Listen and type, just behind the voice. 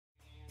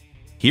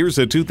Here's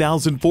a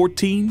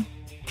 2014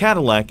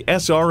 Cadillac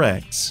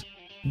SRX.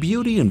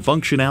 Beauty and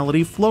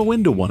functionality flow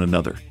into one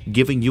another,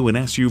 giving you an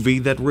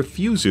SUV that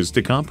refuses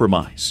to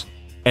compromise.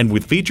 And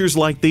with features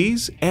like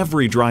these,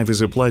 every drive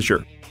is a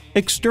pleasure.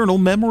 External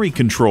memory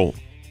control,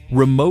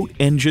 remote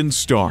engine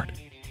start,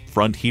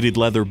 front heated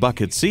leather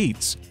bucket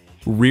seats,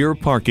 rear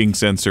parking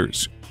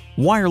sensors,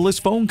 wireless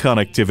phone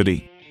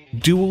connectivity,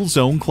 dual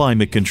zone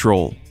climate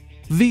control,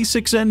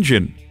 V6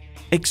 engine,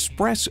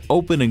 express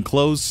open and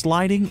close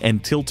sliding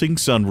and tilting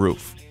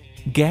sunroof,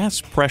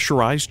 gas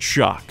pressurized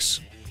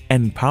shocks,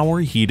 and power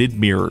heated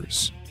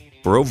mirrors.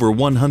 For over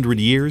 100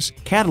 years,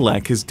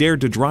 Cadillac has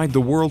dared to drive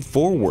the world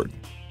forward.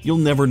 You'll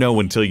never know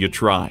until you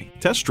try.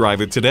 Test drive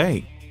it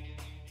today.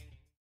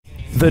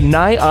 The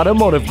Nye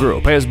Automotive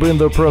Group has been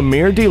the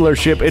premier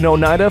dealership in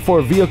Oneida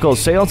for vehicle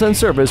sales and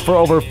service for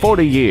over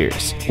 40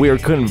 years. We are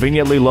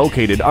conveniently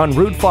located on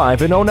Route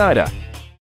 5 in Oneida.